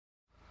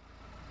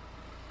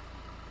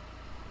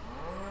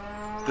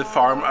the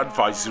Farm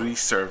Advisory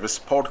Service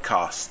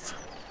podcast.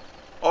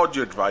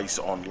 Audio advice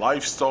on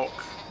livestock,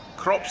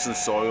 crops and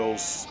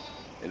soils,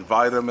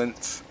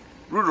 environment,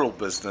 rural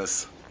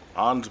business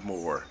and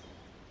more.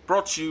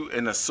 Brought to you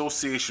in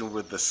association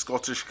with the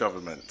Scottish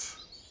Government.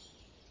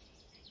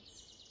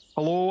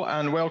 Hello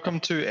and welcome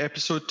to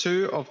episode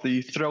 2 of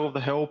the Thrill of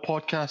the Hill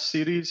podcast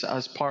series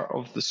as part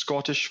of the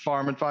Scottish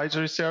Farm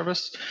Advisory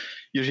Service.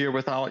 You're here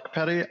with Alex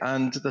Pirie,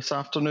 and this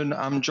afternoon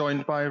I'm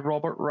joined by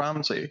Robert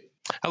Ramsay.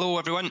 Hello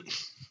everyone.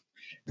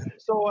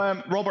 So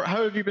Robert,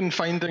 how have you been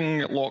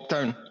finding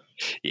lockdown?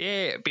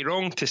 Yeah, it'd be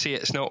wrong to say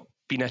it's not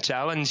been a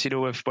challenge.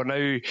 If we're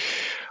now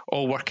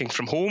all working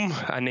from home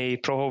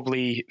and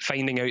probably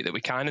finding out that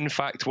we can in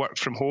fact work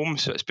from home,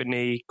 so it's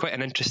been quite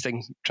an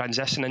interesting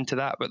transition into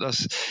that. But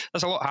there's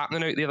a lot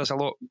happening out there. There's a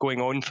lot going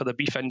on for the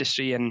beef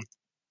industry and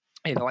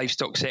the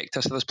livestock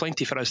sector, so there's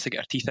plenty for us to get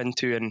our teeth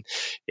into, and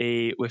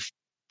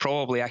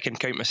I can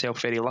count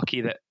myself very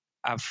lucky that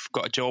I've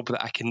got a job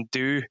that I can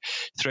do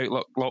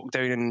throughout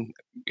lockdown, and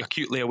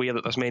acutely aware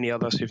that there's many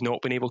others who've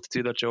not been able to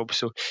do their job.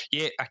 So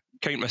yeah, I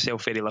count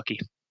myself very lucky.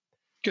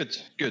 Good.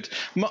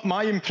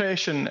 My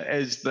impression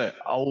is that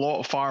a lot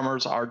of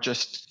farmers are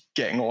just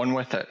getting on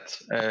with it.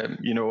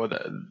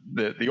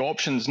 The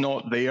option's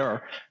not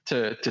there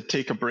to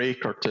take a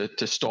break or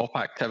to stop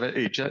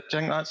activity. Do you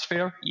think that's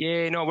fair?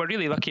 Yeah, no, we're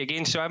really lucky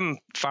again. So I'm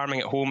farming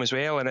at home as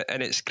well, and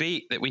it's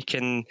great that we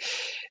can.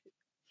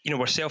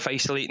 We're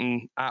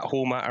self-isolating at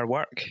home at our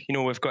work.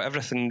 We've got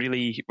everything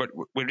really,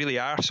 we really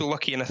are so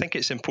lucky. And I think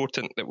it's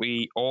important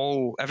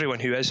that everyone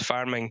who is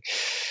farming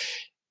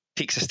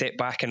takes a step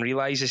back and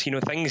realises,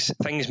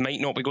 things might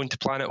not be going to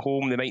plan at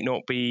home. You might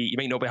not be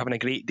having a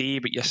great day,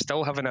 but you're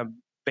still having a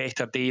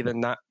better day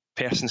than that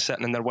person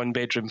sitting in their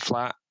one-bedroom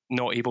flat,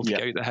 not able to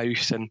get out the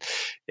house. And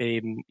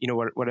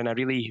we're in a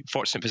really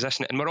fortunate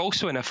position, and we're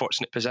also in a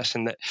fortunate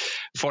position that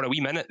for a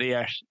wee minute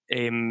there,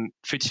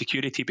 food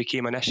security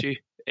became an issue.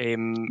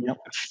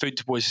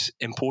 Food was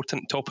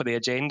important, top of the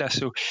agenda,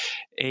 so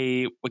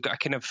we got a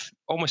kind of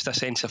almost a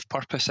sense of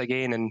purpose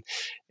again, and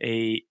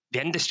the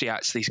industry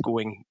actually is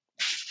going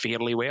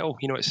fairly well.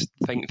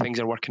 Things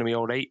are working away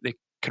all right. The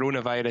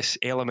coronavirus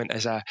element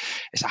is a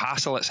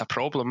hassle, it's a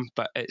problem,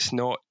 but it's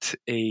not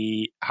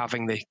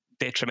having the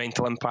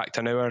detrimental impact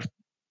on our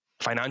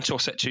financial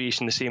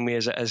situation the same way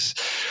as it is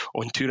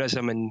on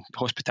tourism and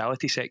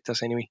hospitality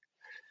sectors anyway.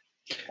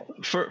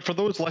 For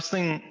those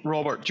listening,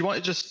 Robert, do you want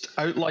to just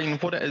outline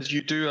what it is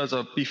you do as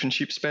a beef and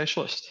sheep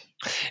specialist?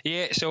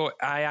 Yeah, so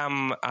I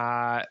am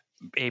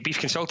a beef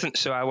consultant,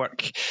 so I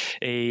work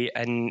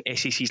in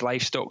SAC's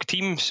livestock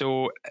team.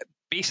 So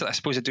basically, I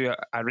suppose I do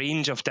a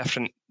range of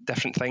different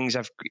things.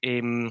 I've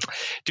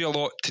do a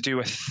lot to do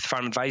with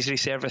farm advisory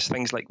service,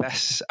 things like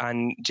this,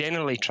 and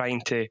generally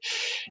trying to,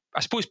 I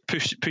suppose,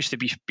 push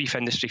the beef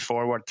industry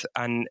forward.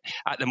 And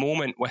at the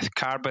moment, with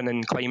carbon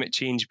and climate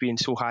change being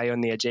so high on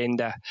the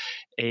agenda,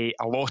 a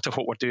lot of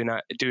what we're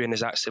doing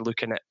is actually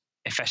looking at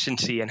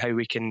efficiency and how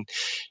we can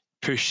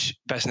push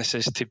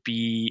businesses to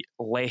be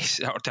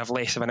less, or to have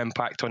less of an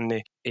impact on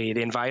the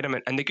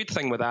environment. And the good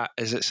thing with that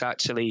is it's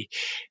actually,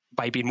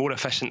 by being more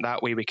efficient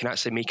that way, we can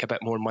actually make a bit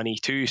more money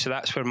too. So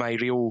that's where my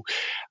real,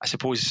 I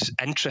suppose,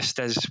 interest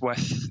is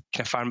with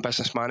kind of farm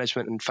business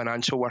management and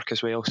financial work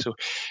as well. So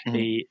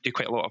they do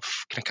quite a lot of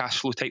kind of cash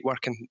flow type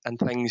work and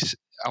things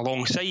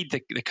alongside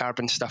the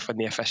carbon stuff and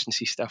the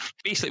efficiency stuff.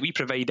 Basically, we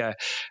provide a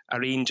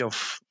range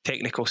of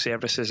technical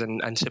services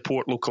and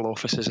support local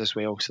offices as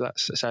well.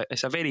 So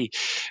it's a very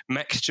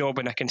mixed job,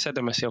 and I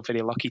consider myself very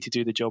lucky to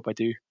do the job I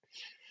do.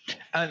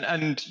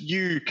 And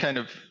you kind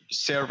of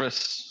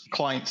service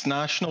clients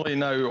nationally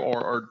now,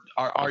 or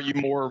are you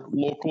more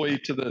locally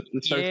to the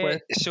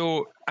southwest? Yeah,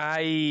 so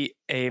I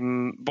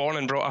born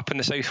and brought up in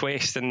the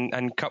southwest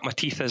and cut my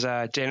teeth as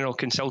a general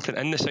consultant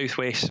in the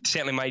southwest.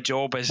 Certainly my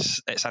job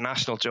it's a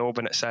national job,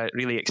 and it's a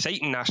really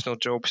exciting national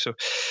job. So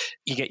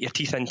you get your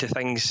teeth into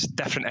things,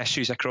 different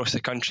issues across the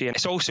country. And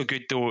it's also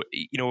good though,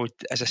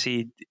 as I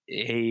say,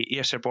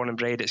 Ayrshire born and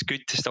bred, it's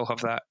good to still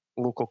have that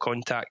local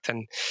contact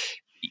and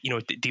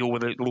deal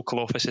with the local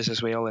offices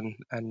as well,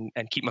 and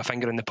keep my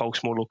finger on the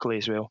pulse more locally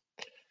as well.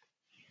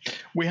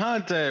 We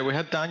had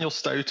Daniel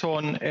Stout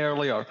on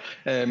earlier,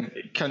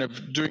 kind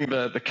of doing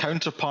the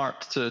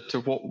counterpart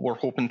to what we're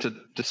hoping to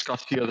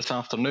discuss here this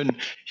afternoon.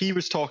 He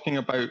was talking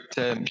about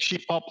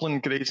sheep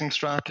upland grazing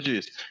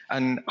strategies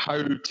and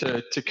how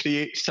to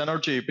create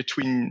synergy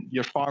between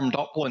your farmed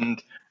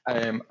upland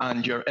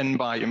and your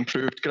in-by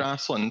improved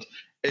grassland.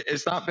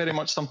 Is that very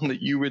much something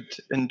that you would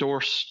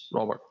endorse,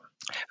 Robert?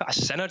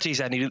 Synergy is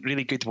a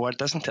really good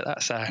word, isn't it?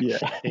 That's a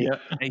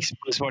nice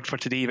word for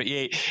today. But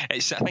yeah, I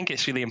think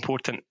it's really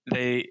important.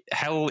 The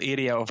hill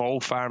area of all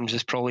farms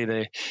is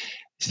probably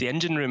it's the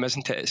engine room,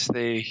 isn't it? It's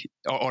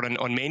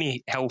on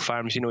many hill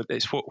farms,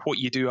 it's what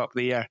you do up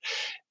there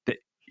that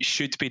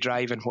should be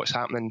driving what's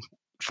happening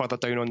further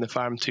down on the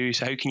farm too.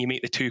 So how can you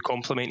make the two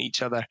complement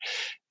each other?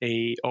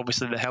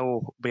 Obviously the hill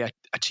will be a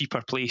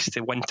cheaper place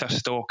to winter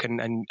stock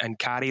and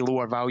carry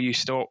lower value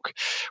stock,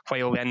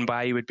 while the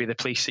in-by would be the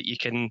place that you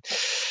can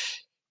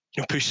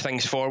push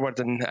things forward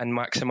and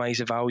maximise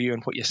the value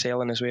and what you're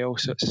selling as well.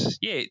 So it's,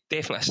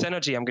 definitely a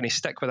synergy. I'm going to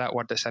stick with that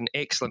word. It's an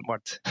excellent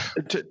word.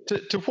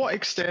 To what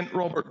extent,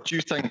 Robert, do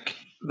you think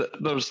that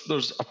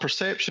there's a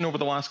perception over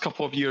the last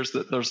couple of years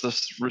that there's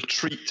this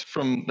retreat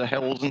from the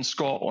hills in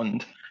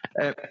Scotland?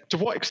 To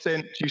what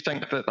extent do you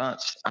think that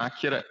that's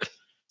accurate?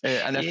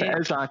 And if it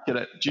is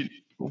accurate,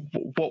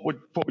 what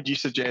would you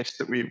suggest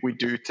that we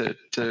do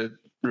to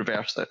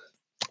reverse it?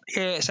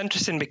 Yeah, it's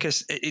interesting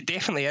because it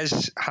definitely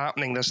is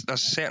happening. There's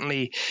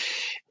certainly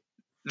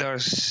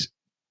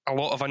a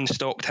lot of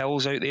unstocked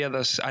hills out there.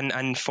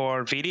 And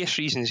for various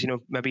reasons,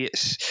 maybe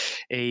it's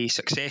a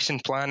succession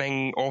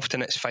planning,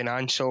 often it's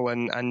financial,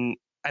 and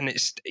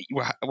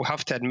we'll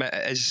have to admit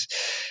it is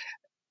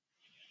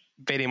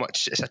very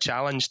much, it's a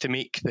challenge to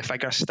make the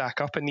figures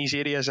stack up in these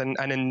areas, and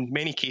in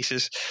many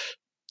cases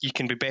you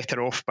can be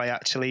better off by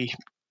actually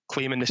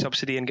claiming the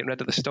subsidy and getting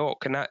rid of the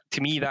stock. And that,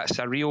 to me, that's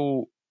a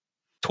real,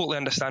 totally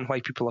understand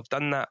why people have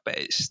done that, but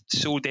it's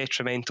so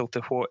detrimental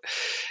to what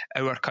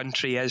our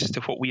country is,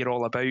 to what we're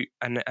all about,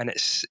 and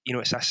it's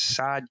it's a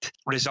sad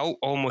result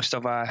almost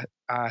of a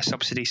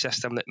subsidy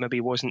system that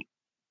maybe wasn't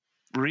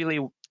really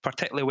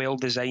particularly well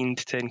designed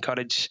to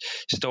encourage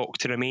stock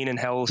to remain in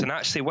hills. And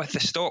actually with the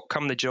stock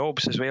come the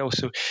jobs as well.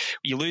 So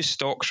you lose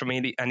stock from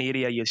an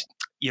area,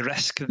 you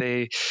risk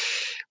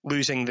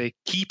losing the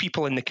key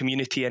people in the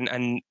community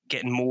and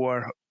getting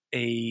more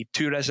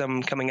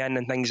tourism coming in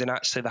and things, and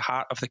actually the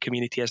heart of the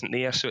community isn't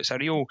there. So it's a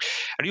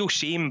real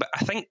shame. But I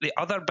think the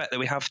other bit that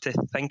we have to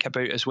think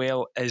about as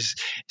well is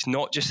it's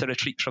not just a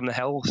retreat from the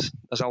hills.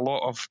 There's a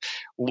lot of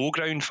low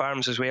ground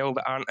farms as well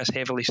that aren't as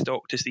heavily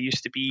stocked as they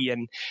used to be,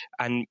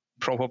 and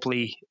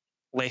probably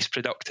less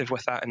productive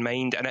with that in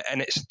mind.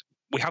 And it's,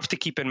 we have to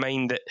keep in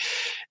mind that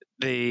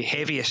the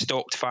heaviest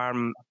stocked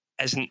farm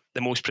isn't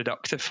the most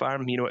productive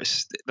farm.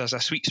 There's a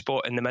sweet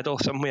spot in the middle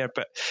somewhere,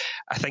 but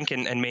I think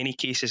in many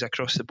cases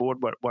across the board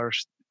we're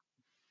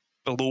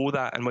below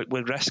that, and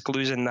we risk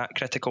losing that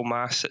critical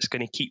mass that's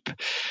going to keep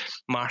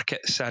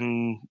markets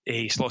and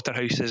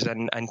slaughterhouses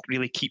and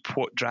really keep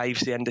what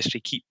drives the industry,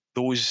 keep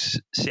those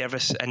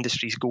service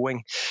industries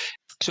going.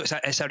 So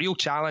it's a real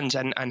challenge,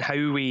 and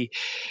how we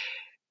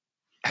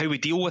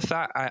deal with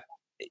that,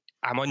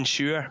 I'm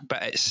unsure,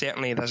 but it's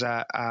certainly, there's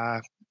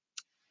a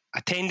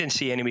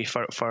tendency anyway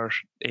for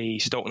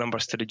stock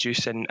numbers to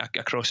reduce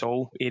across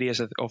all areas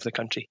of the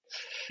country.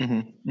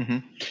 Mm-hmm, mm-hmm.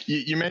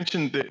 You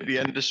mentioned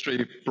the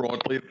industry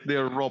broadly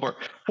there, Robert.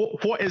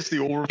 What is the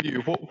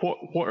overview?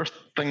 What are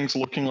things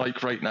looking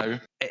like right now?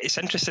 It's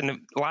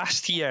interesting.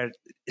 Last year,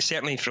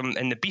 certainly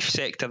in the beef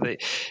sector, the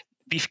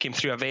beef came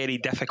through a very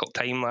difficult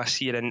time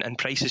last year, and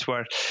prices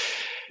were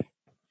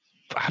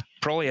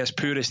probably as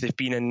poor as they've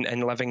been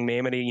in living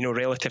memory,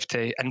 relative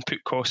to input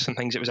costs and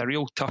things. It was a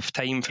real tough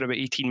time for about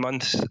 18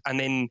 months. And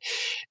then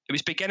it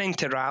was beginning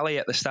to rally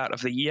at the start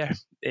of the year.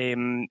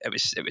 It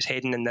was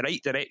heading in the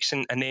right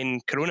direction. And then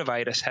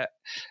coronavirus hit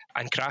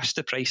and crashed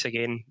the price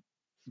again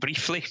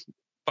briefly.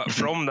 But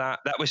from that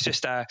was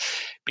just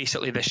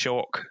basically the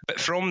shock. But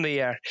from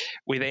there,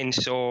 we then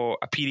saw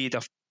a period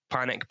of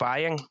panic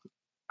buying,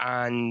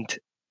 and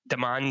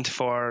demand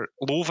for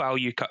low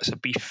value cuts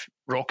of beef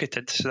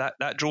rocketed. So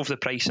that drove the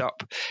price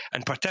up,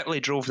 and particularly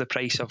drove the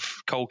price of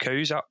cull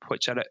cows up,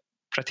 which are at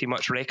pretty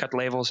much record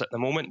levels at the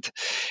moment.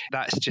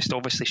 That's just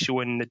obviously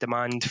showing the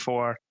demand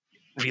for,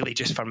 really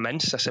just for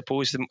mince, I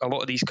suppose. A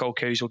lot of these cull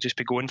cows will just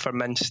be going for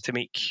mince to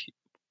make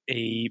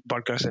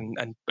burgers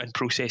and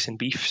processing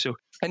beef. So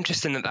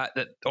interesting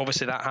that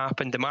obviously that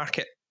happened. The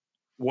market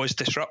was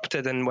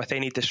disrupted, and with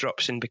any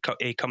disruption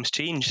comes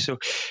change. So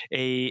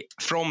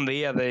from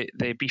there,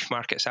 the beef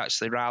market's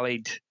actually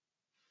rallied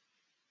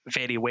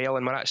very well,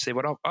 and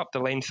we're up the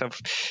length of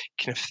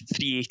kind of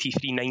 380,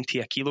 390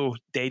 a kilo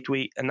dead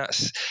weight, and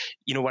that's,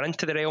 we're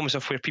into the realms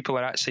of where people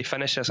are actually,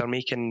 finishers are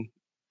making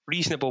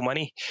reasonable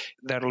money.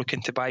 They're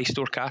looking to buy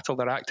store cattle.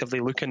 They're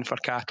actively looking for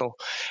cattle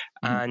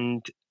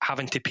and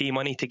having to pay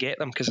money to get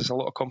them because there's a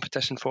lot of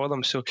competition for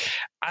them. So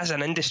as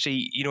an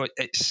industry,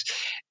 it's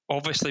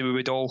obviously, we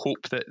would all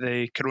hope that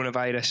the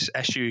coronavirus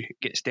issue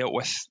gets dealt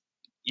with,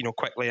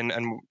 quickly and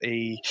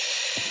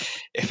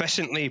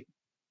efficiently.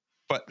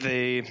 But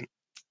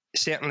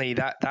certainly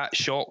that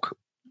shock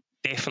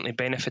definitely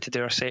benefited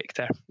our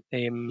sector,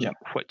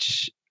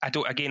 which I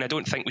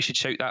don't think we should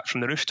shout that from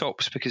the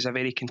rooftops, because it's a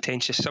very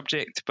contentious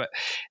subject, but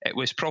it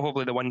was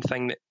probably the one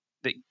thing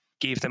that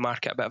gave the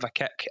market a bit of a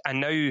kick.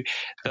 And now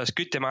there's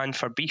good demand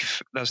for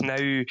beef. There's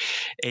now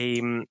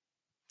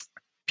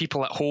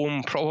people at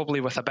home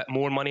probably with a bit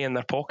more money in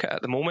their pocket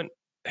at the moment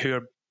who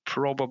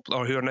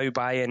are now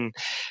buying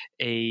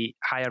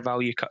higher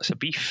value cuts of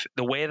beef.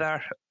 The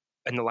weather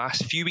in the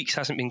last few weeks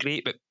hasn't been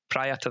great, but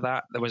prior to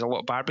that there was a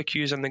lot of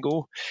barbecues on the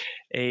go,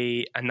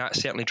 and that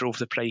certainly drove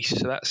the price.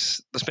 So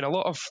there's been a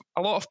lot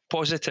of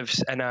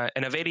positives in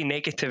a very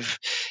negative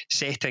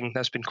setting.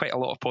 There's been quite a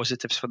lot of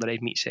positives for the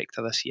red meat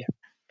sector this year.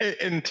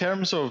 In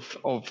terms of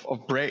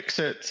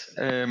Brexit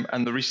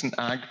and the recent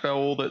ag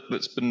bill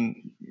that's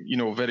been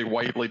very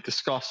widely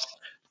discussed,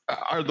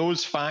 Are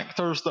those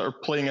factors that are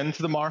playing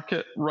into the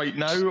market right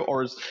now,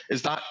 or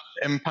is that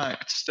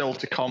impact still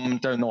to come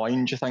down the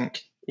line, do you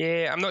think?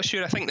 Yeah, I'm not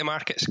sure. I think the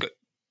market's got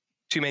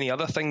too many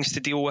other things to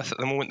deal with at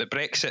the moment. That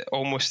Brexit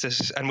almost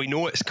is, and we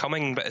know it's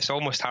coming, but it's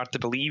almost hard to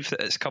believe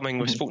that it's coming.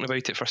 We've spoken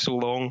about it for so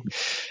long,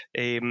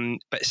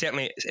 but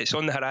certainly it's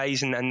on the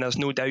horizon, and there's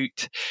no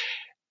doubt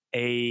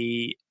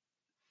the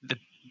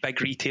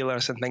big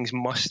retailers and things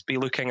must be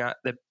looking at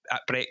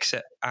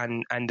Brexit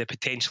and the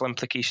potential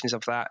implications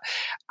of that.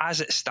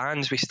 As it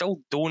stands, we still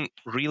don't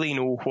really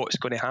know what's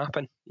going to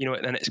happen,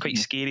 and it's quite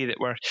scary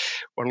that we're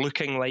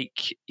looking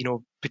like,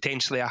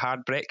 potentially a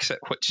hard Brexit,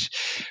 which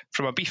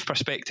from a beef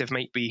perspective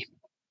might be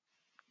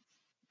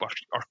or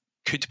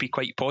could be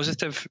quite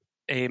positive,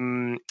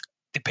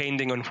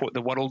 depending on what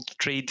the world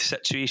trade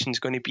situation is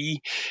going to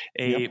be.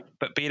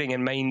 But bearing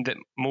in mind that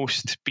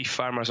most beef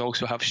farmers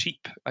also have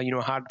sheep, a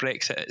hard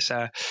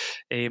Brexit,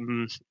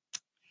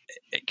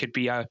 it could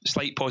be a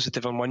slight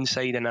positive on one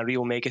side and a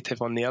real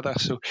negative on the other.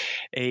 So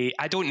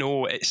I don't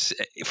know. It's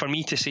for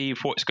me to say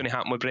what's going to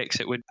happen with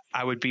Brexit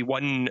I would be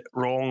one,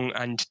 wrong,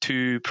 and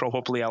two,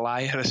 probably a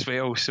liar as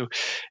well. So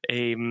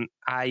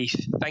I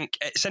think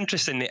it's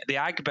interesting. The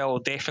Ag Bill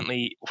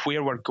definitely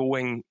where we're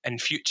going in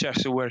future.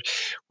 So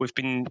we've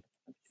been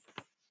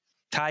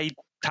tied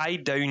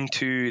down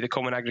to the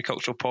Common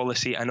Agricultural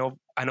Policy and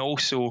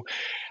also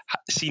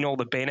seen all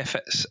the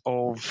benefits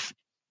of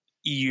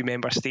EU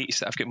member states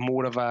that have got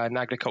more of an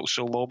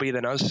agricultural lobby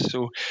than us.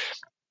 So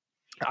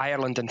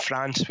Ireland and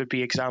France would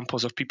be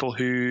examples of people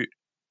who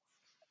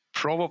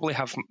probably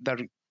have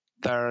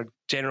their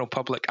general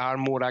public are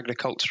more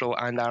agricultural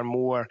and are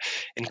more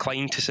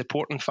inclined to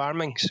supporting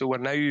farming. So we're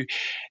now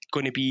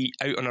going to be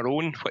out on our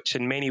own, which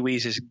in many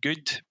ways is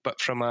good,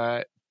 but from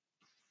a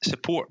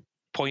support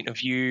point of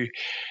view,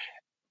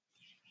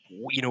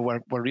 we're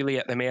really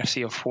at the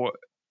mercy of what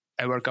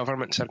our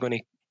governments are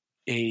going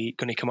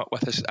to come up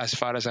with as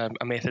far as a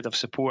method of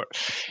support.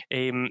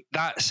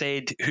 That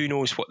said, who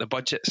knows what the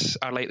budgets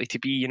are likely to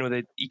be?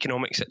 The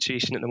economic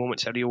situation at the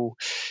moment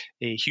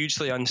is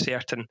hugely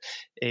uncertain,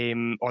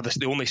 or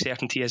the only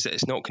certainty is that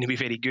it's not going to be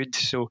very good.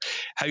 So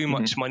how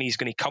much money is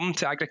going to come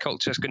to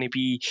agriculture is going to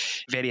be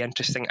very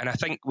interesting. And I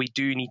think we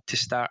do need to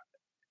start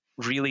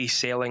really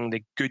selling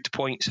the good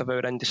points of our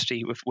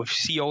industry. We've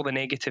seen all the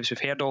negatives. We've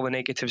heard all the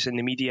negatives in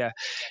the media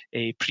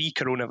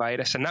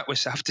pre-coronavirus, and I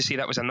have to say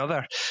that was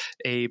another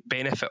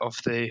benefit of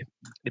the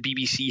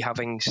BBC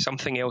having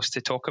something else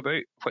to talk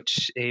about,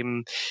 which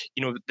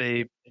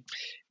the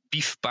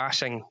beef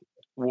bashing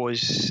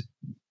was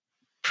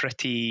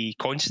pretty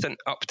constant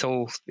up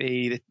till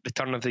the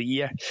turn of the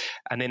year,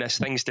 and then as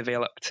things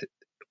developed,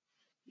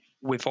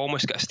 we've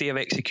almost got a state of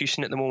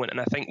execution at the moment,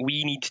 and I think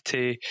we need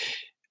to,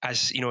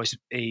 as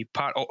a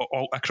part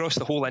all across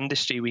the whole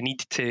industry, we need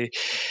to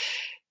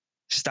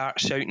start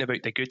shouting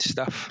about the good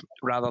stuff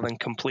rather than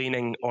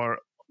complaining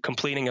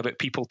about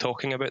people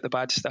talking about the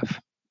bad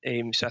stuff.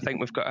 So I think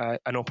we've got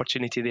an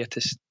opportunity there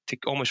to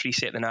almost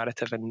reset the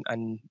narrative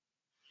and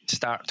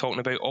start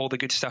talking about all the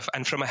good stuff.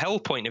 And from a hill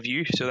point of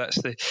view, so that's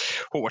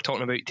what we're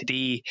talking about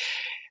today,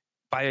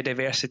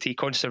 biodiversity,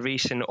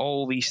 conservation,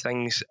 all these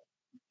things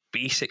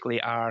basically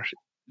are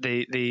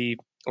the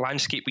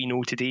landscape we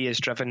know today is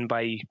driven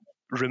by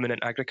ruminant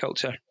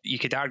agriculture. You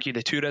could argue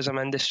the tourism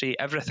industry,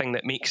 everything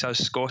that makes us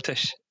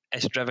Scottish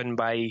is driven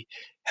by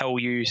hill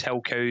ewes, hill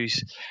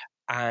cows,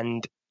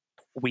 and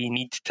we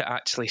need to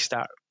actually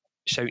start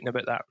shouting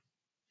about that.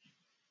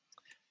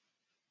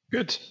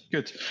 Good.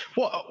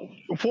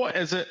 What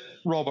is it,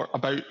 Robert,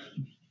 about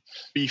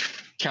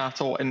beef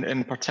cattle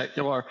in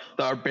particular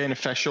that are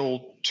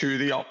beneficial to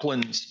the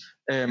uplands,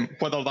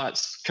 whether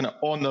that's kind of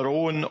on their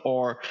own,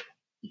 or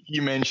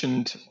you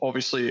mentioned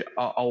obviously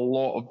a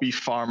lot of beef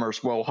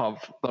farmers will have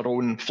their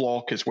own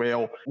flock as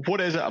well. What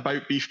is it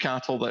about beef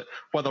cattle that,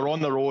 whether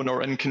on their own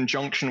or in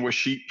conjunction with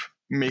sheep,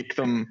 make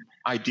them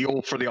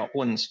ideal for the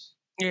uplands?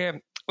 Yeah,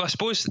 well, I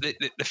suppose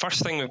the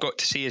first thing we've got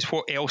to say is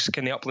what else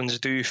can the uplands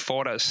do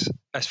for us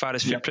as far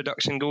as food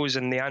production goes,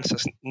 and the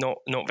answer's not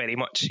very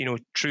much.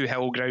 True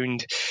hill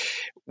ground,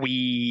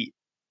 we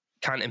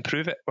can't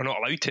improve it. We're not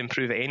allowed to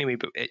improve it anyway,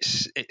 but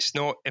it's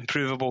not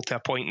improvable to a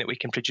point that we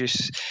can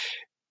produce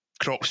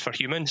crops for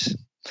humans.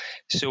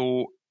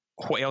 So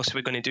what else are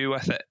we going to do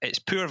with it? It's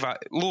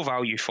low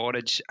value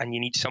forage, and you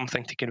need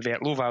something to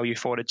convert low value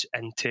forage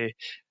into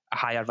a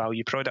higher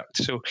value product.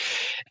 So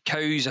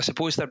cows, I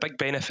suppose their big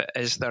benefit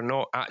is they're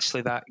not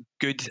actually that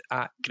good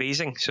at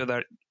grazing. So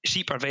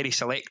sheep are very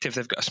selective.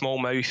 They've got a small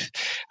mouth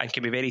and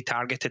can be very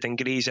targeted and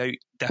graze out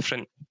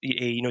different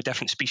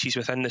species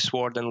within the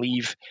sward and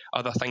leave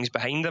other things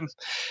behind them.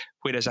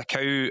 Whereas a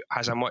cow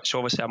has a much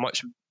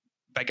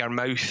bigger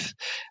mouth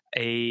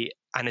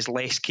and is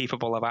less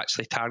capable of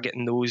actually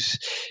targeting those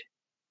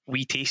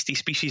wee tasty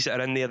species that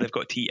are in there. They've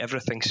got to eat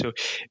everything. So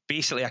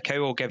basically a cow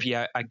will give you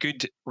a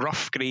good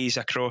rough graze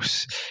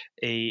across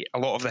a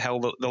lot of the hill.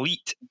 They'll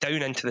eat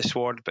down into the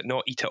sward but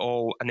not eat it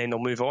all, and then they'll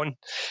move on.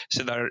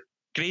 So they're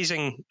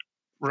grazing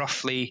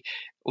roughly,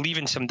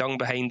 leaving some dung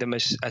behind them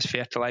as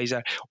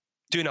fertiliser.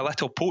 doing a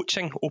little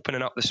poaching,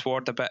 opening up the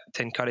sward a bit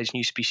to encourage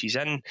new species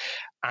in,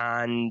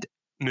 and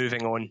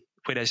moving on.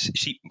 Whereas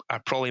sheep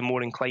are probably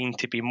more inclined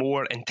to be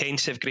more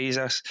intensive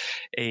grazers.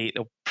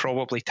 They'll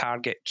probably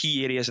target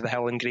key areas of the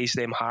hill and graze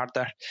them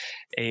harder.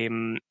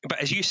 But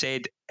as you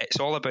said, it's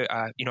all about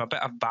a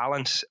bit of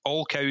balance.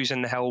 All cows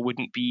in the hill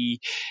wouldn't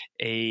be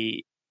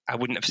I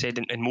wouldn't have said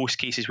in most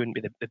cases wouldn't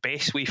be the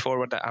best way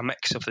forward. A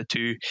mix of the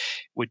two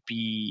would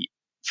be,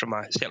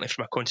 certainly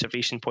from a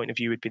conservation point of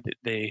view, would be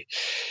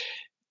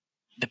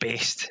the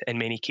best in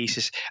many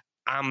cases.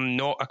 I'm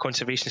not a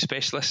conservation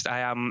specialist. I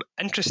am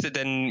interested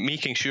in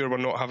making sure we're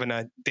not having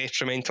a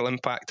detrimental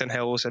impact on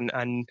hills,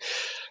 and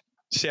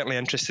certainly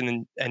interested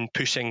in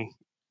pushing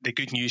the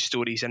good news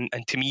stories. And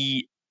to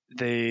me,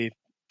 the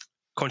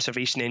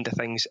conservation end of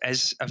things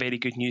is a very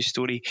good news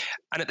story.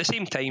 And at the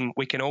same time,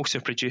 we can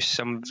also produce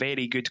some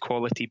very good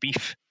quality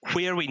beef.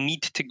 Where we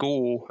need to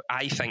go,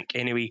 I think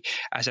anyway,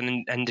 as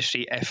an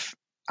industry, if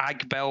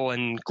ag bill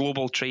and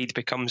global trade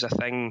becomes a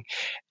thing,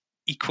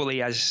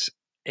 equally as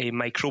a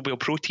microbial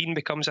protein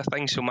becomes a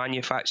thing, so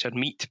manufactured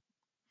meat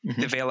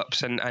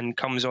develops and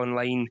comes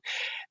online,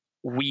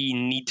 we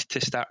need to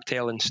start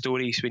telling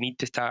stories. We need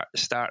to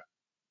start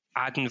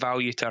adding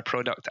value to our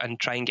product and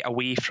try and get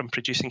away from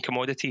producing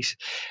commodities.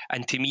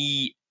 And to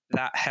me,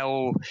 that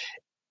hill,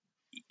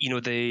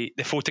 the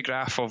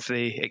photograph of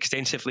the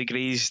extensively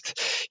grazed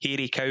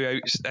hairy cow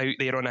out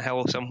there on a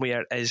hill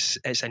somewhere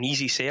it's an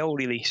easy sell,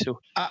 really. So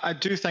I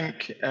do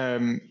think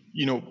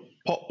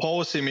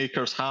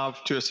policymakers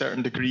have, to a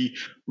certain degree,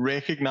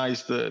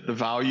 recognised the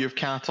value of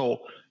cattle,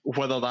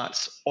 whether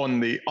that's on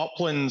the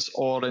uplands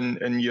or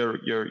in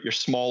your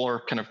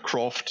smaller kind of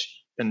croft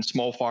and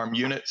small farm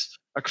units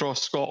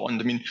across Scotland.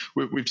 I mean,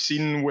 we've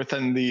seen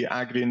within the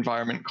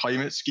Agri-Environment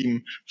Climate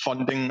Scheme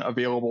funding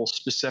available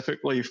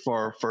specifically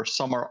for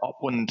summer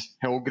upland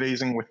hill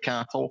grazing with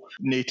cattle,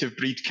 native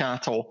breed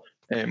cattle,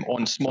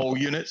 on small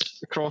units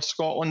across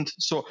Scotland.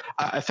 So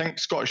I think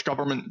Scottish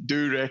Government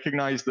do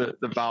recognise the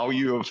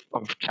value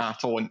of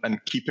cattle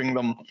and keeping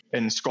them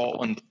in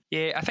Scotland.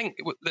 Yeah, I think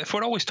if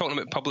we're always talking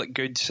about public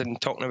goods and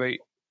talking about,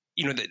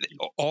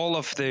 all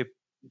of the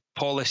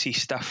policy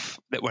stuff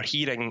that we're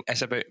hearing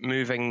is about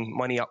moving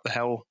money up the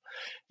hill.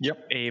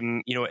 Yep.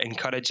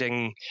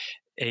 Encouraging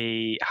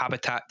a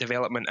habitat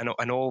development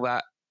and all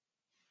that.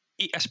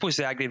 I suppose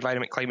the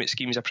Agri-Environment Climate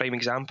Scheme is a prime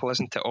example,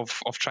 isn't it, of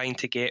trying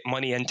to get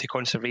money into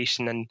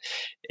conservation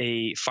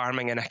and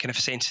farming in a kind of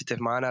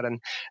sensitive manner, and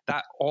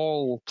that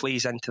all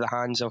plays into the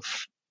hands of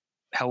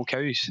hill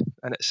cows,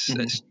 and it's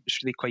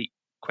really quite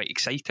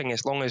exciting.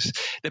 As long as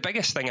the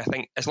biggest thing, I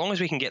think, as long as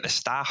we can get the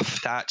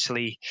staff to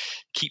actually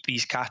keep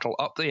these cattle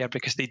up there,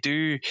 because they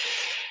do.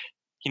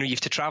 You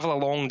have to travel a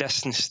long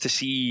distance to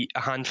see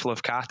a handful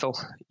of cattle.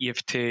 You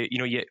have to,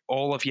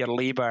 all of your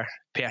labour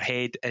per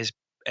head is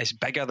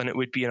bigger than it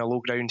would be in a low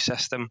ground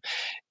system.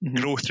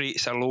 Growth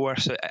rates are lower,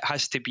 so it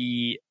has to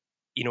be,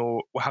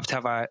 we have to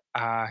have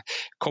a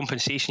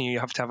compensation. You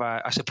have to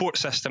have a support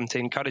system to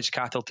encourage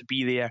cattle to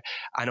be there,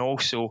 and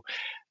also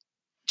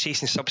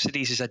chasing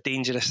subsidies is a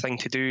dangerous thing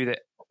to do. That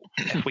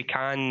if we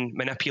can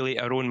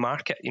manipulate our own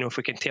market, if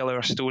we can tell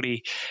our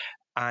story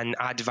and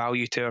add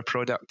value to our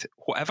product,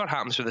 whatever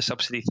happens with the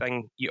subsidy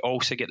thing, you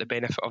also get the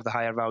benefit of the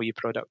higher value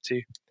product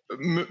too.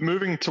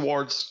 Moving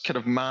towards kind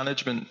of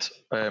management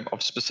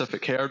of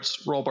specific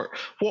herds, Robert,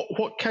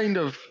 what kind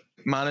of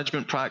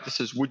management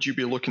practices would you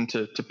be looking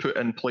to put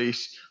in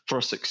place for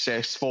a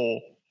successful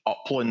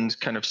upland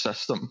kind of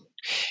system?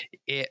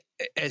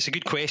 It's a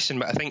good question,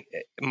 but I think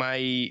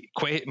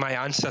my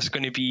answer is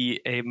going to be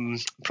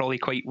probably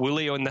quite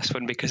woolly on this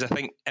one, because I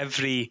think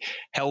every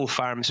hill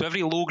farm, so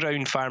every low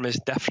ground farm is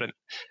different,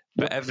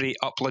 but every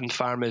upland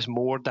farm is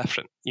more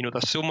different.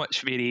 There's so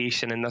much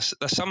variation, and there's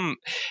some,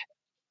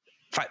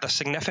 in fact, there's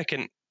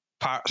significant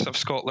parts of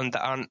Scotland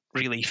that aren't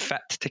really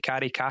fit to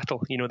carry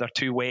cattle. They're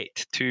too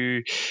wet,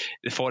 the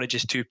forage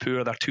is too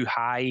poor, they're too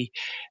high.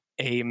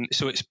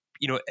 So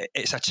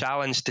it's a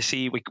challenge to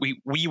see.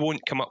 We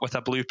won't come up with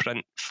a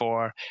blueprint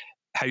for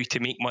how to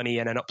make money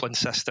in an upland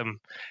system.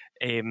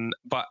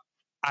 But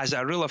as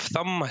a rule of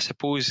thumb, I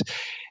suppose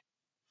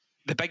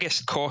the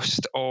biggest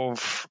cost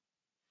of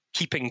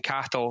keeping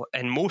cattle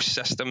in most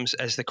systems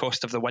is the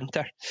cost of the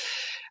winter.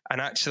 And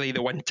actually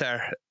the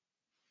winter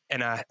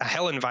in a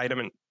hill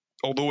environment,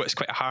 although it's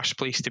quite a harsh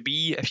place to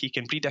be, if you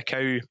can breed a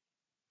cow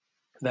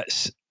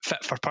that's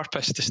fit for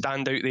purpose to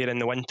stand out there in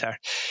the winter,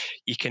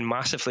 you can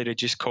massively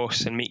reduce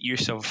costs and make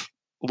use of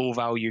low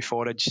value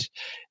forage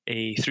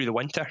through the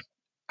winter,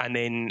 and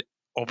then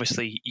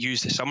obviously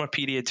use the summer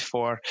period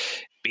for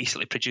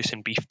basically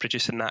producing beef,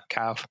 producing that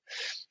calf.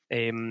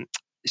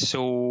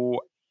 So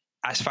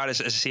as far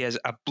as I say, as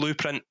a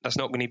blueprint, there's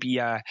not going to be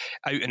a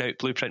out and out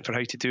blueprint for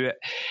how to do it.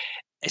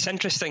 It's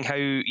interesting how,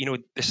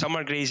 the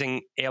summer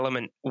grazing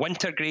element,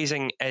 winter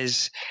grazing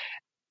is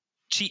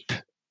cheap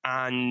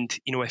and,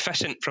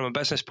 efficient from a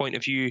business point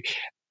of view,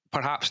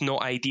 perhaps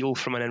not ideal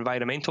from an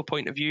environmental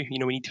point of view. We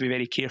need to be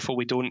very careful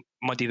we don't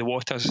muddy the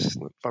waters,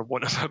 for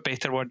want of a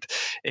better word,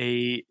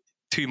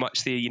 too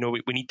much there.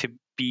 We need to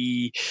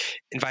be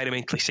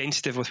environmentally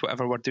sensitive with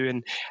whatever we're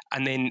doing.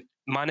 And then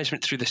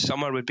management through the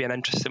summer would be an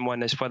interesting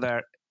one, is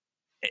whether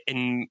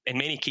in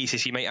many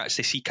cases you might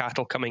actually see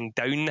cattle coming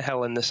down the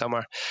hill in the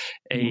summer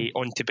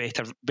onto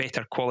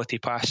better quality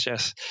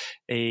pastures,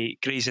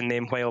 grazing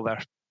them while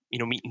they're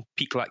meeting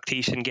peak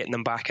lactation, getting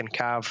them back in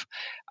calve,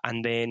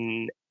 and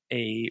then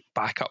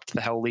back up to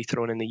the hill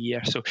later on in the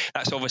year. So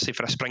that's obviously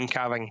for a spring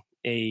calving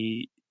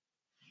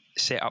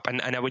set up,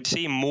 and I would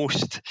say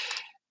most,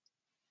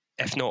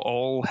 if not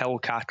all, hill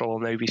cattle will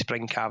now be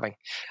spring calving,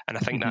 and I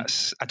think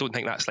I don't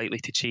think that's likely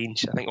to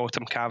change. I think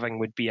autumn calving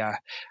would be a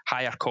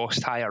higher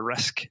cost, higher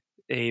risk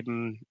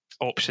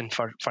option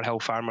for hill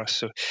farmers.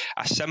 So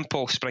a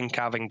simple spring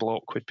calving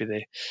block would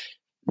be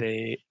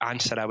the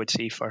answer, I would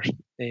say, for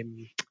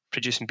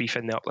producing beef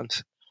in the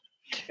uplands.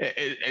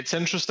 It's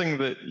interesting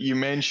that you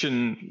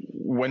mention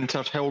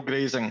winter hill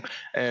grazing.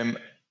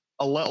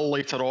 A little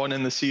later on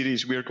in the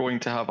series, we're going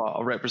to have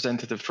a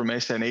representative from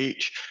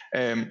SNH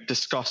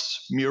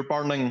discuss muir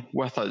burning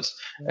with us.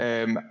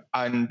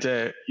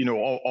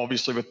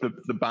 Obviously with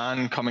the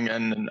ban coming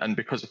in and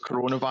because of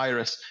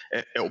coronavirus,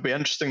 it'll be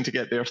interesting to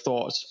get their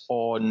thoughts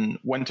on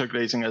winter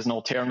grazing as an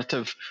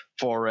alternative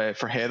for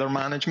heather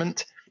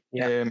management.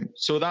 Yeah.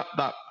 So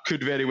that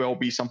could very well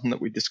be something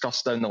that we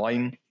discuss down the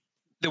line.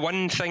 The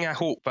one thing I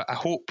hope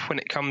when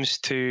it comes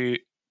to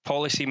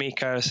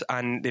policymakers,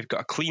 and they've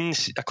got a clean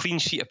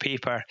sheet of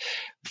paper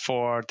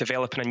for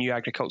developing a new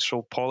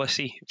agricultural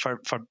policy for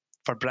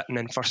Britain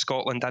and for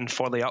Scotland and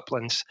for the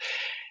uplands,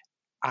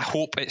 I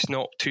hope it's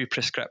not too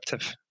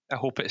prescriptive. I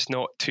hope it's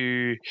not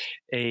too.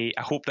 I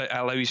hope that it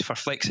allows for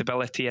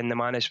flexibility in the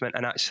management,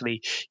 and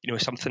actually,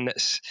 something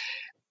that's,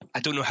 I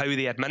don't know how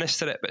they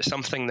administer it, but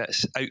something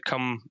that's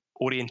outcome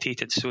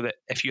orientated, so that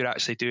if you're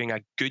actually doing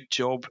a good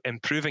job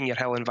improving your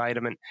hill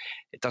environment,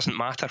 it doesn't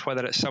matter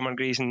whether it's summer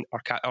grazing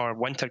or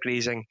winter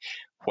grazing.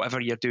 Whatever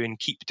you're doing,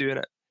 keep doing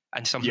it,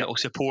 and something that will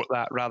support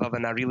that, rather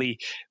than a really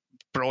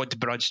broad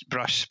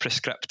brush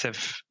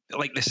prescriptive,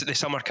 like the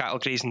summer cattle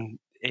grazing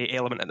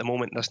element at the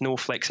moment. There's no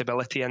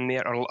flexibility in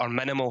there, or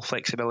minimal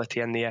flexibility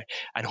in there,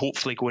 and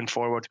hopefully going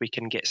forward we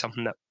can get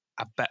something that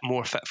a bit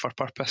more fit for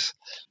purpose.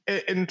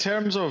 In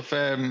terms of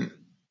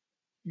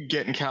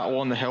getting cattle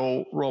on the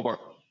hill, Robert,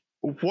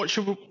 what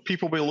should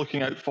people be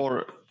looking out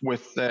for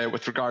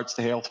with regards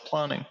to health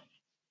planning?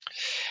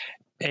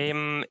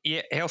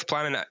 Health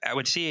planning, I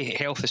would say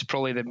health is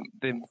probably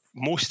the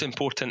most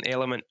important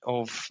element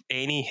of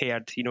any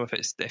herd.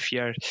 If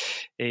you're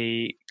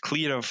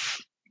clear of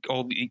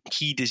all the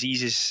key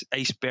diseases,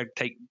 iceberg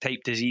type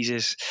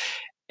diseases,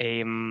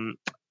 it's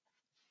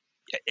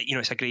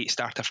a great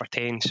starter for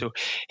 10. So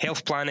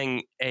health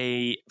planning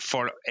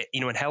for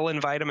in hill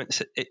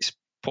environments, it's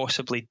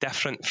possibly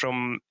different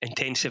from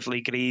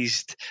intensively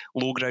grazed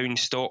low ground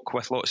stock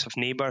with lots of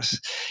neighbours.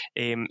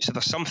 So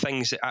there's some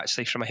things that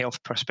actually from a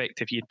health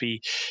perspective you'd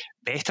be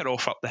better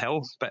off up the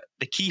hill, but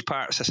the key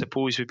parts I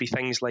suppose would be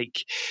things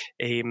like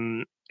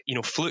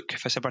fluke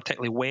if it's a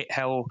particularly wet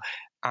hill,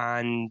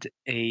 and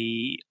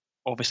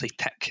obviously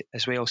tick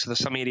as well. So there's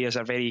some areas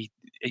are very,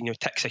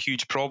 tick's a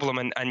huge problem,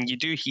 and you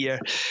do hear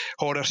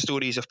horror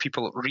stories of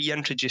people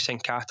reintroducing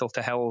cattle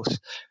to hills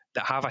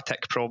that have a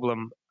tick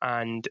problem,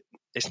 and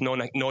it's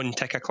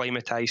non-tick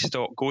acclimatized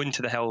stock going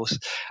to the hills,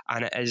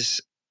 and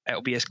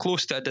it'll be as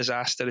close to a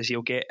disaster as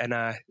you'll get in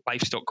a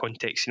livestock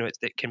context.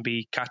 It can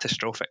be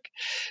catastrophic.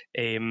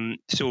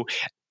 So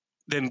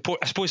I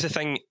suppose the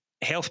thing,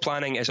 health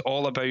planning is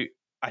all about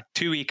a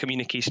two-way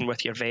communication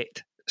with your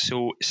vet.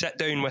 So sit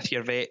down with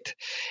your vet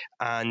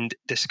and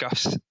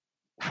discuss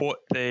what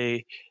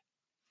the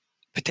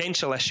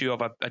potential issue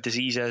of a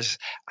disease is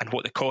and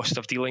what the cost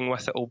of dealing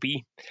with it will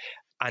be.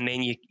 And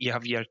then you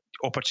have your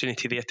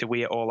opportunity there to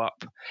weigh it all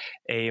up.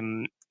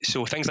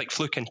 So things like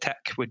fluke and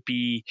tick would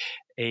be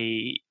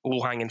a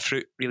low-hanging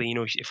fruit, really.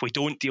 If we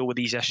don't deal with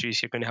these issues,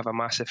 you're going to have a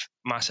massive,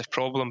 massive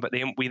problem. But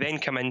we then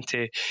come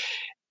into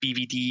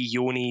BVD,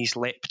 Yonis,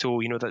 Lepto,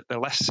 the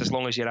list's as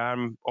long as your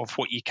arm of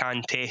what you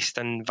can test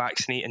and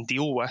vaccinate and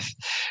deal with.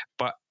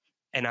 But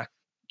in a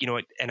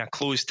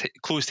closed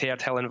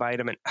herd hill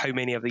environment, how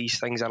many of these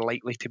things are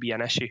likely to be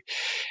an issue?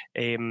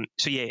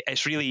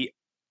 It's really,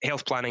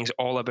 health planning is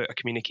all about a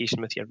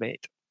communication with your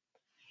vet.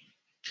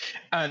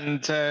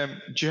 And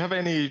do you have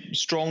any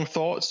strong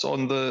thoughts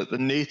on the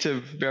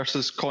native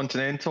versus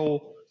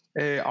continental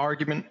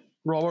argument,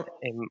 Robert?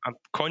 I'm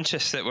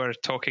conscious that we're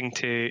talking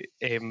to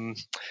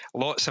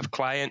lots of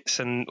clients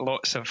and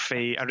lots of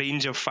a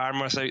range of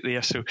farmers out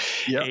there. So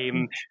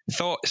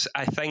thoughts,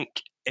 I think,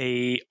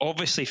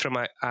 obviously from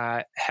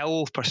a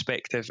hill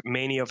perspective,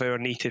 many of our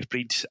native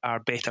breeds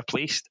are better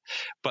placed,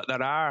 but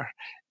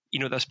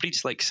there's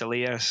breeds like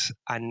Solares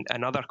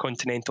and other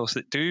continentals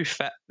that do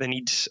fit the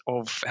needs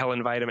of hill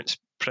environments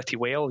pretty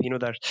well.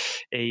 They're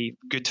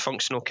good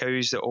functional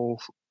cows that all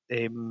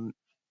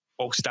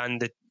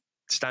stand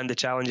the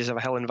challenges of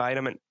a hill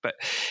environment. But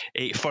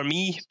for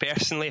me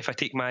personally, if I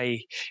take my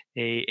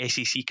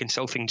SAC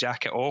Consulting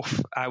jacket off,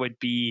 I would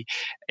be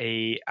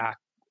a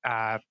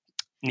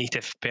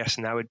native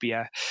person. I would be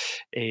a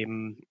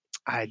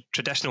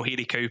traditional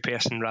hairy cow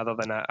person rather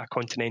than a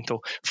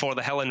continental for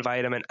the hill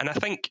environment. And I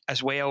think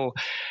as well,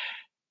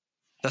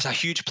 there's a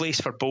huge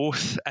place for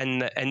both,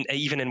 and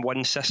even in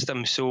one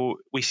system. So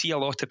we see a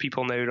lot of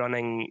people now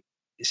running,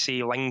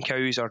 say, ling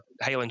cows or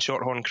Highland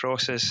Shorthorn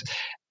crosses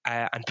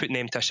and putting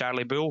them to a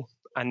Charlie bull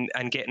and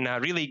getting a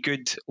really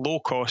good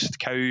low-cost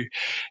cow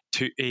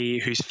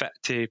who's fit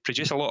to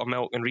produce a lot of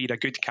milk and rear a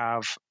good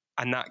calf,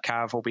 and that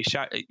calf will be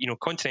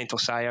continental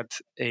sired,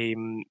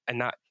 and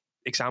that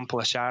example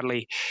of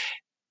Charlie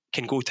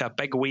can go to a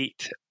big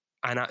weight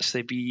and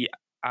actually be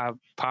a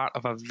part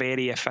of a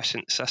very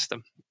efficient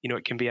system.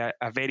 It can be a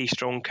very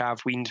strong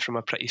calf weaned from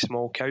a pretty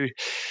small cow.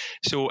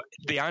 So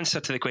the answer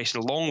to the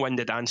question,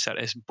 long-winded answer,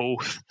 is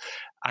both.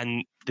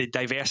 And the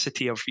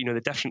diversity of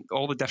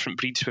all the different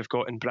breeds we've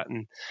got in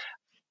Britain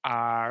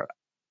are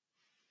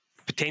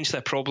potentially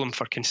a problem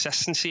for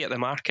consistency at the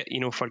market.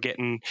 For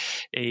getting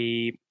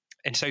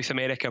in South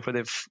America, where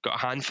they've got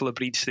a handful of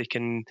breeds, they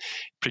can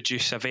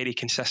produce a very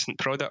consistent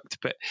product.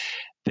 But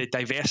the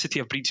diversity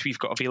of breeds we've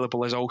got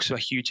available is also a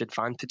huge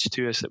advantage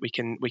to us, that we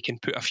can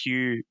put a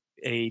few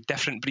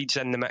different breeds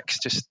in the mix,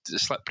 just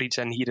slip breeds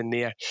in here and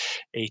there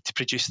to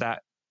produce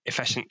that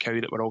efficient cow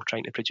that we're all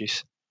trying to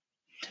produce.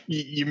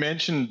 You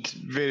mentioned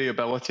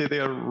variability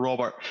there,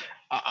 Robert.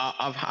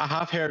 I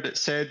have heard it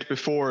said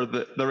before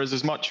that there is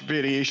as much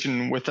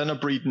variation within a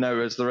breed now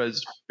as there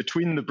is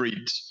between the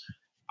breeds.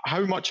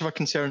 How much of a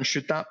concern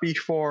should that be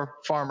for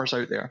farmers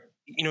out there?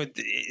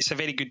 It's a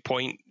very good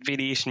point.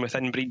 Variation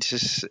within breeds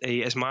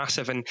is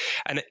massive, and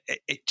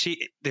the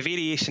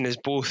variation is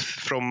both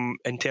from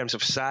in terms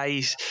of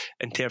size,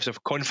 in terms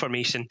of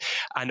conformation,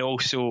 and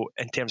also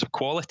in terms of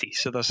quality.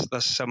 So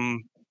there's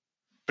some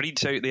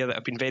breeds out there that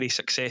have been very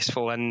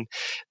successful, and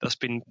there's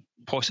been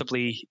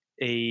possibly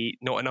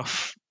not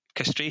enough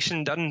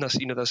castration done. There's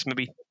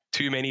maybe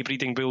too many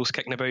breeding bulls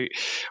kicking about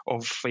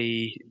of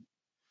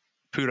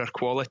poorer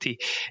quality.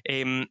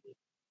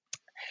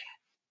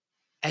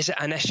 Is it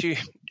an issue?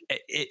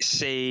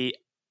 It's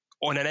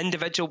on an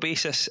individual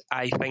basis,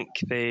 I think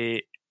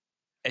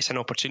it's an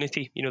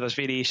opportunity. There's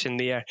variation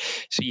there,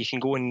 so you can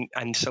go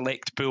and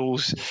select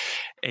bulls,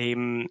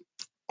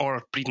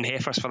 or breeding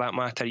heifers for that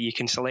matter. You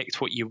can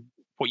select what you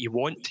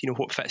want,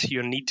 what fits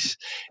your needs,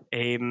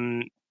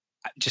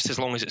 just as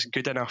long as it's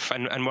good enough.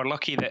 And we're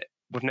lucky that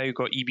we've now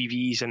got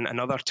EBVs and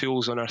other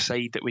tools on our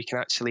side that we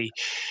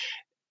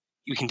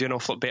can do an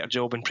awful lot better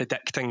job in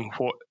predicting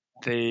what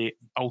the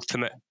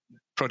ultimate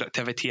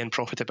productivity and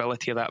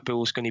profitability of that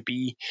bull is going to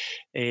be.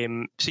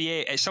 So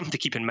yeah, it's something to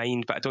keep in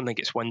mind, but I don't think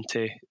it's one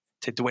to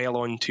dwell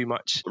on too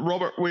much.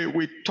 Robert,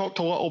 we talked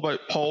a little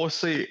about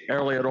policy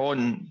earlier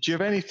on. Do you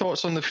have any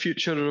thoughts on the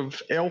future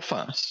of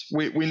ELFAS?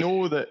 We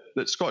know that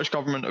Scottish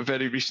Government have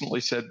very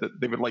recently said that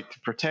they would like to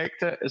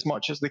protect it as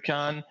much as they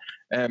can.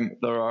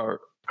 There are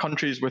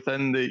countries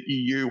within the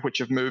EU which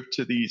have moved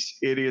to these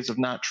areas of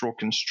natural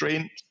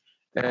constraint.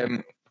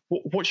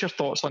 What's your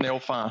thoughts on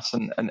ELFAS,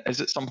 and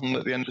is it something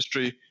that the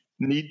industry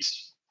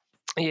needs?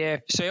 Yeah,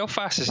 so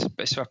ELFAS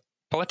is a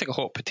political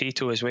hot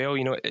potato as well.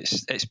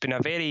 It's been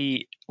a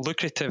very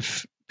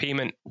lucrative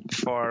payment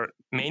for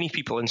many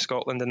people in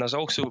Scotland, and there's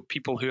also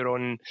people who are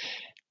on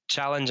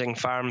challenging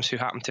farms who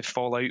happen to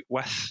fall out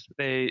with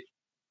the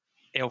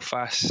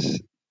ELFAS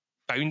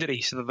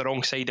boundary, so they're the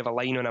wrong side of a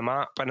line on a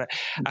map. And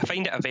I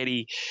find it a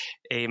very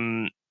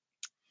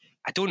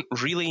I don't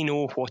really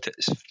know what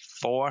it's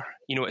for.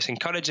 It's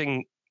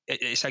encouraging.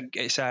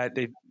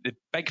 The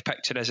big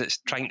picture is it's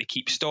trying to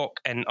keep stock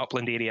in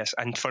upland areas,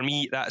 and for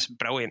me that's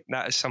brilliant.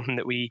 That is something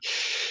that we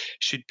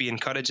should be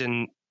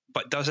encouraging,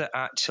 but does it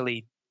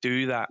actually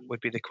do that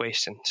would be the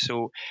question.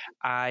 So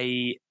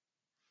I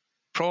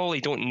probably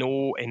don't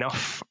know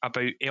enough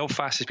about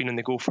ELFAS. Has been on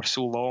the go for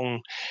so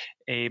long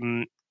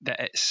that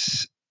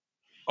it's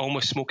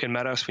almost smoke and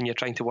mirrors when you're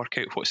trying to work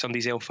out what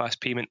somebody's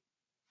ELFAS payment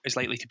is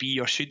likely to be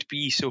or should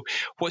be. So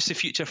what's the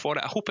future for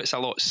it? I hope it's a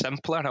lot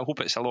simpler. I hope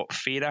it's a lot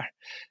fairer.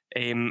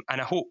 And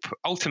I hope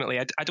ultimately,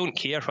 I don't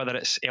care whether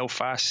it's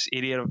ELFAS,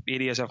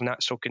 areas of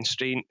natural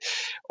constraint,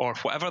 or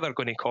whatever they're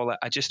going to call it.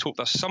 I just hope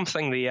there's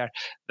something there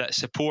that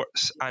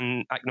supports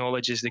and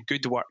acknowledges the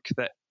good work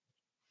that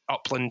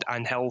upland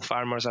and hill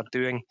farmers are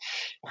doing,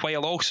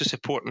 while also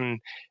supporting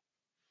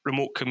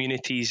remote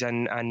communities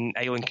and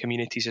island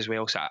communities as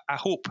well. So I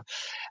hope,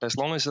 as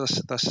long as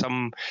there's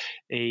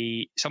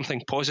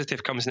something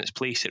positive comes in its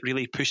place, it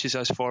really pushes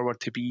us forward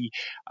to be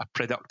a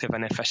productive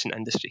and efficient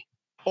industry.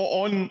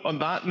 On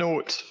that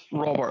note,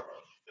 Robert,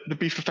 the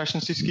beef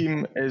efficiency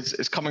scheme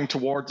is coming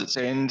towards its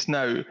end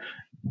now.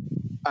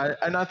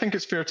 And I think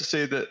it's fair to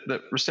say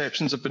that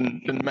receptions have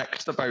been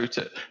mixed about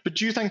it. But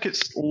do you think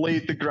it's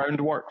laid the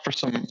groundwork for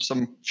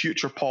some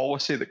future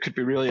policy that could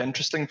be really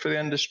interesting for the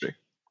industry?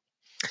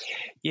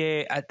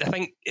 Yeah, I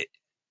think,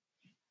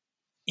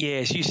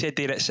 as you said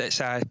there,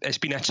 it's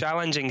been a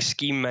challenging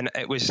scheme, and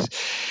it was,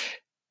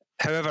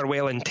 however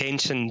well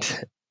intentioned,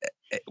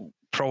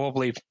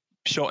 probably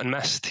shot and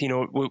missed.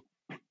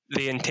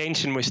 The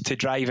intention was to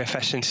drive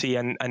efficiency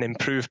and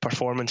improve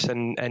performance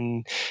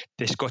in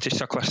the Scottish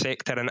suckler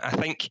sector. And I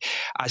think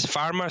as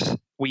farmers,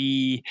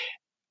 we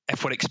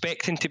if we're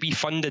expecting to be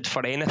funded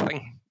for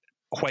anything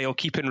while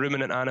keeping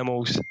ruminant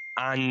animals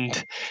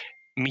and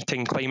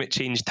meeting climate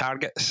change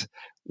targets,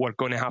 we're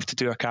going to have to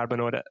do a carbon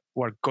audit.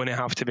 We're going to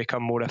have to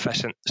become more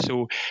efficient.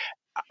 So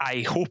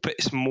I hope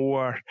it's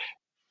more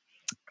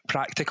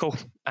practical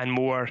and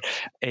more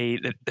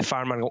the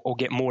farmer will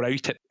get more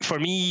out of it. For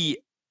me,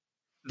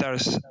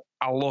 there's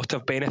a lot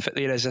of benefit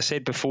there. As I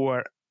said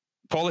before,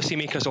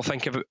 policymakers will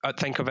think of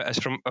it as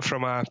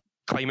from a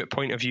climate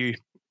point of view.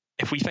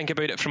 If we think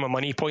about it from a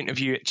money point of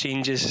view, it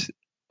changes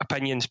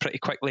opinions pretty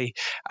quickly,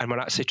 and we're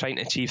actually trying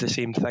to achieve the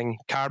same thing.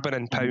 Carbon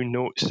and pound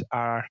notes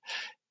are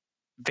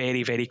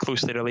very, very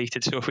closely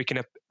related. So if we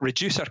can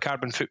reduce our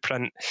carbon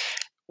footprint,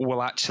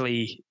 we'll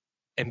actually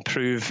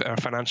improve our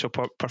financial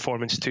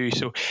performance too.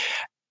 So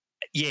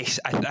yes,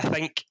 I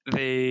think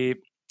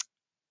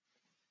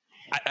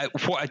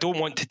what I don't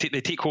want to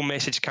the take-home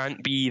message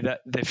can't be that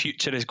the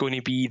future is going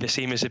to be the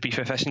same as the beef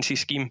efficiency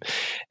scheme.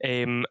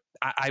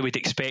 I would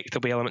expect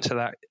there'll be elements of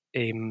that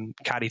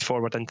carried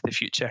forward into the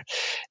future.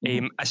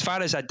 As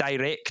far as a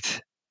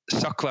direct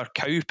suckler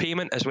cow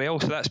payment as well,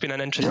 so that's been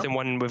an interesting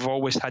one. We've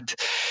always had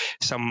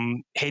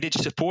some headage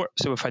support,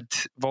 so we've had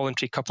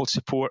voluntary coupled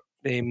support,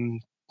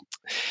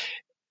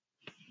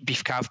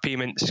 beef calf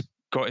payments,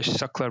 Scottish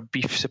suckler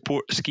beef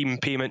support scheme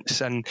payments,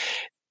 and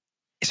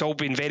it's all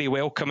been very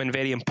welcome and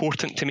very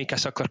important to make a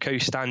suckler cow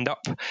stand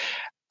up.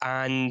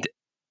 And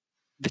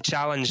the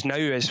challenge now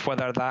is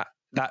whether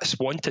that's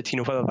wanted,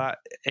 whether that,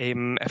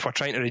 if we're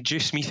trying to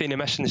reduce methane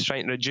emissions,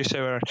 trying to reduce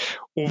our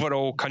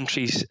overall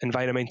country's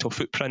environmental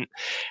footprint,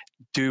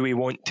 do we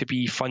want to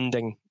be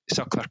funding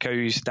suckler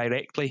cows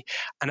directly?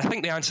 And I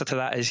think the answer to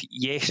that is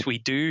yes, we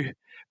do,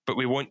 but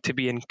we want to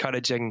be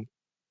encouraging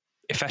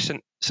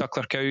efficient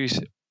suckler cows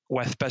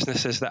with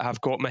businesses that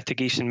have got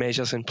mitigation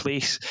measures in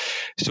place.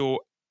 So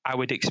I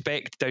would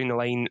expect down the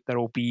line there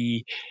will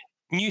be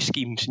new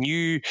schemes,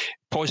 new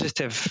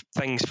positive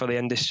things for the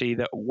industry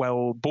that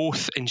will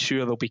both ensure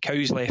there'll be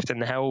cows left in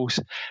the hills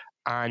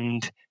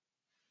and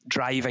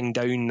driving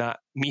down that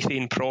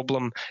methane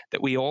problem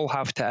that we all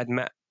have to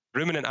admit.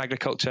 Ruminant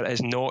agriculture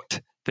is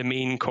not the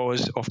main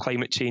cause of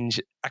climate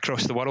change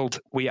across the world.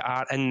 We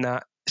are in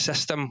that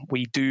system.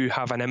 We do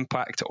have an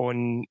impact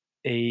on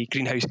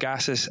greenhouse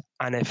gases,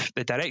 and if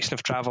the direction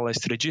of travel is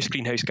to reduce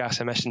greenhouse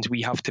gas emissions,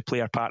 we have to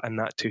play our part in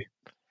that too.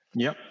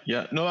 Yeah.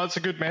 No, that's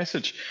a good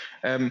message.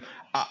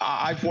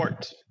 I've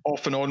worked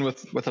off and on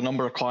with a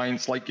number of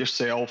clients like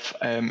yourself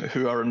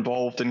who are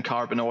involved in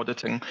carbon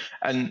auditing,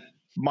 and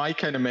my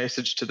kind of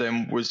message to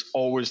them was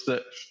always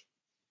that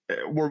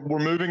we're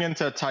moving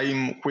into a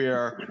time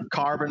where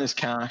carbon is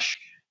cash,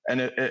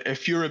 and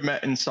if you're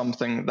emitting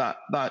something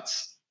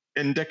that's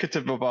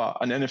indicative of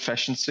an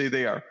inefficiency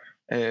there.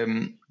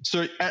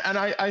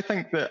 I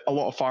think that a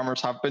lot of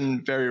farmers have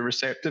been very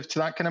receptive to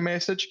that kind of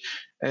message.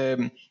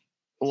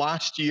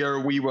 Last year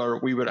we were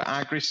at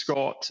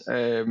AgriScot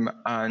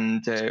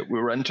and we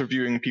were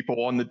interviewing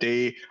people on the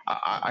day.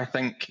 I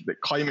think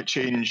that climate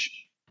change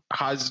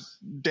has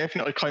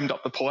definitely climbed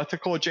up the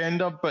political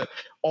agenda, but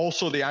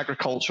also the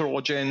agricultural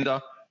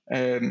agenda.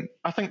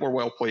 I think we're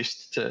well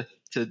placed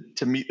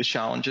to meet the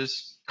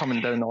challenges coming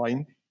down the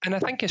line. And I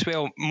think as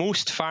well,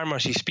 most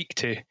farmers you speak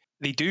to,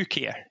 they do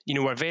care.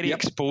 We're very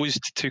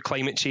exposed to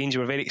climate change.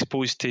 We're very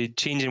exposed to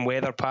changing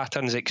weather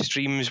patterns,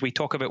 extremes. We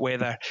talk about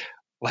weather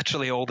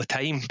literally all the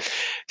time.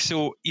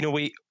 So,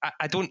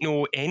 I don't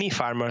know any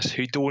farmers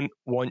who don't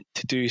want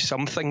to do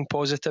something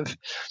positive.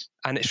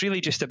 And it's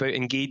really just about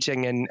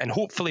engaging and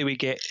hopefully we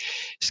get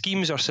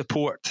schemes or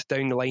support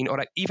down the line,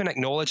 or even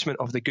acknowledgement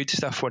of the good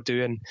stuff we're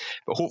doing.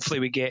 But hopefully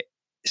we get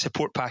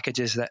support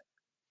packages that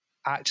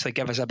actually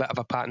give us a bit of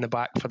a pat on the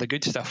back for the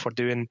good stuff we're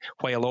doing,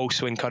 while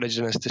also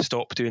encouraging us to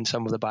stop doing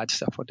some of the bad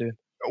stuff we're doing.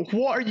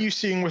 What are you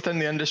seeing within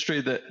the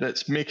industry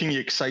that's making you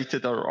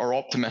excited or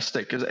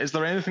optimistic? Is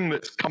there anything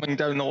that's coming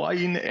down the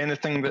line,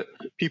 anything that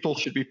people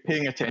should be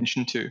paying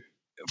attention to?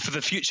 For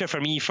the future for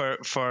me, for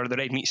the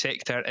red meat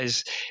sector,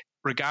 is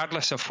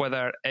regardless of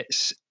whether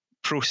it's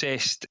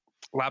processed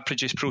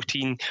lab-produced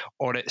protein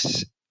or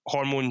it's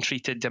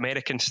hormone-treated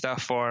American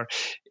stuff or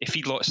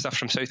feedlot stuff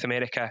from South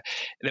America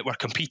that we're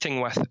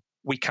competing with,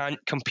 we can't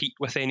compete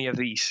with any of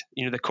these.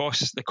 The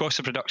cost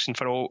of production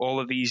for all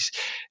of these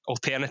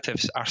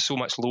alternatives are so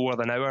much lower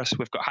than ours.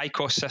 We've got high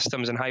cost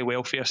systems and high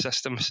welfare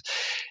systems.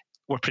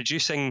 We're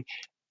producing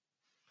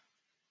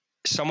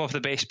some of the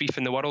best beef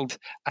in the world.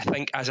 I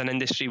think as an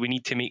industry, we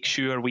need to make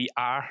sure we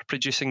are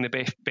producing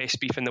the best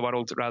beef in the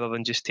world rather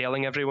than just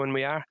telling everyone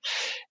we are.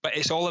 But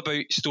it's all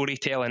about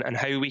storytelling and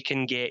how we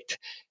can get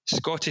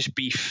Scottish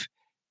beef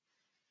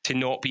to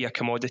not be a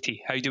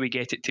commodity. How do we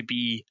get it to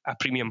be a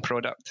premium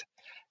product?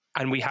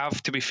 And we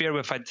have, to be fair,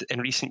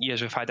 in recent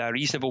years, we've had a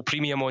reasonable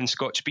premium on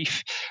Scotch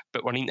beef,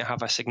 but we need to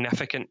have a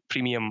significant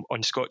premium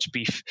on Scotch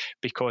beef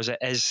because it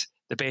is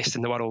the best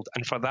in the world.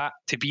 And for that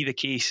to be the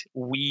case,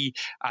 we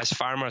as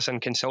farmers and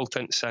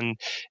consultants and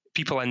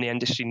people in the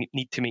industry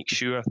need to make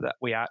sure that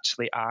we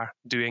actually are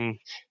doing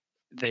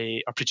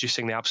they are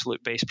producing the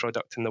absolute best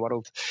product in the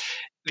world.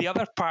 The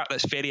other part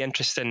that's very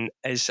interesting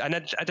is, and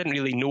I didn't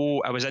really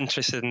know I was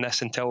interested in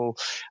this until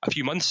a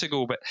few months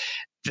ago, but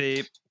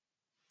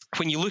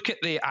when you look at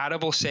the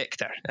arable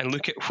sector and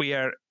look at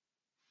where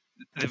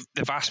the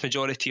vast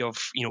majority of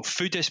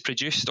food is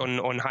produced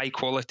on high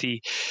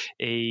quality,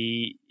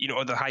 the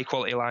high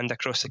quality land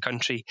across the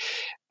country,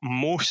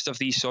 most of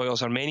these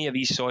soils, or many of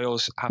these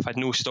soils, have had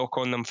no stock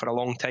on them for a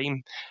long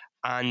time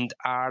and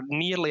are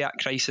nearly at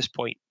crisis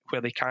point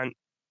where it can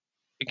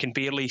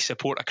barely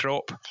support a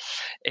crop.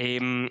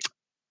 And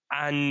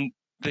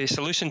the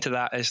solution to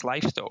that is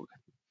livestock.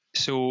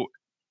 So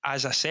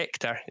as a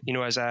sector,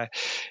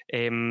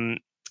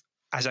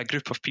 as a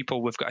group of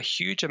people, we've got a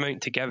huge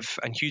amount to give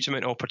and huge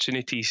amount of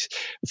opportunities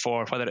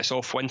for whether it's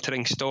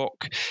off-wintering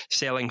stock,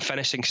 selling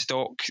finishing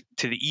stock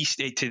to the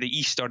east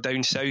or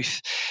down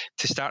south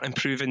to start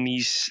improving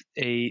these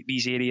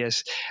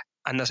areas.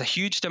 And there's a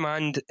huge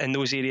demand in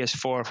those areas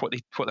for what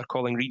they're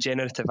calling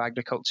regenerative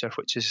agriculture,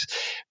 which is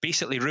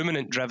basically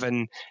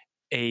ruminant-driven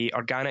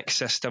organic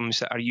systems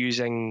that are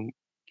using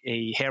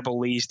herbal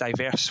leaves,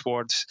 diverse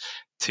swards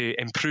to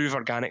improve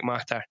organic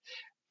matter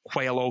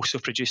while also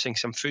producing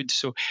some food.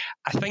 So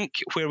I think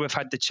where we've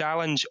had the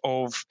challenge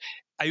of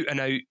out and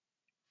out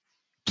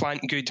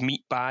plant good,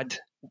 meat bad,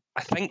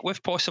 I think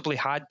we've possibly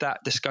had that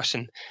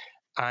discussion,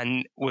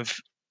 and we're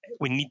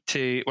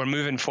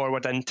moving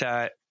forward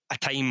into a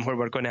time where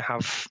we're going to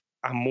have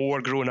a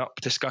more grown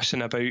up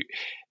discussion about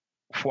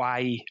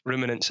why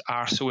ruminants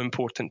are so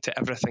important to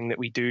everything that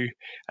we do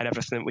and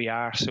everything that we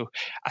are. So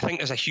I think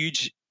there's a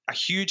huge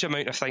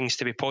amount of things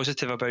to be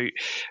positive about,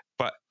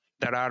 but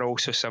there are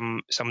also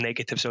some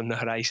negatives on the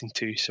horizon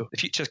too. So the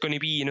future is going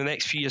to be, the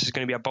next few years is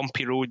going to be a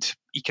bumpy road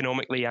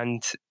economically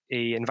and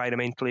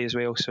environmentally as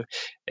well. So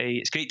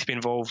it's great to be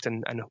involved,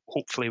 and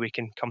hopefully we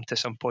can come to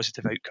some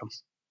positive outcome.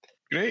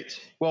 Great.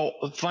 Well,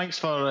 thanks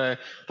for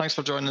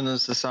joining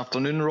us this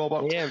afternoon,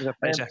 Robert. Yeah, it was a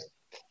pleasure.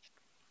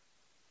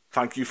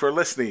 Thank you for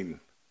listening.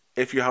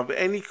 If you have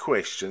any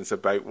questions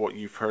about what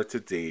you've heard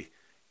today,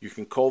 you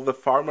can call the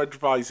Farm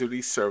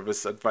Advisory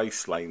Service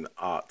advice line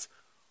at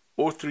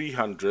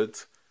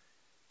 0300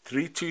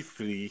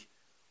 323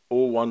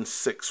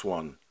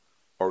 0161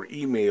 or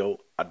email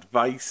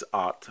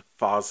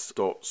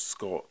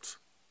advice@fas.scot.